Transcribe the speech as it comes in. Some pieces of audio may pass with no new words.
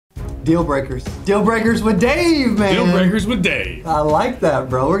Deal breakers. Deal breakers with Dave, man. Deal breakers with Dave. I like that,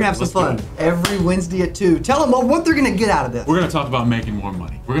 bro. We're gonna have some fun every Wednesday at 2. Tell them what they're gonna get out of this. We're gonna talk about making more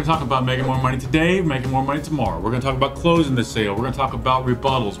money. We're gonna talk about making more money today, making more money tomorrow. We're gonna talk about closing the sale. We're gonna talk about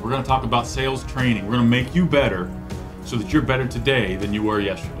rebuttals. We're gonna talk about sales training. We're gonna make you better so that you're better today than you were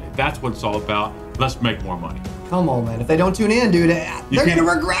yesterday. That's what it's all about. Let's make more money. Come on, man. If they don't tune in, dude, they're gonna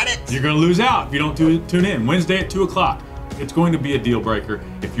regret it. You're gonna lose out if you don't tune in. Wednesday at 2 o'clock. It's going to be a deal breaker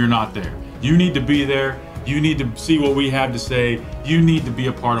if you're not there. You need to be there. You need to see what we have to say. You need to be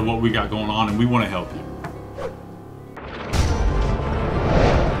a part of what we got going on, and we want to help you.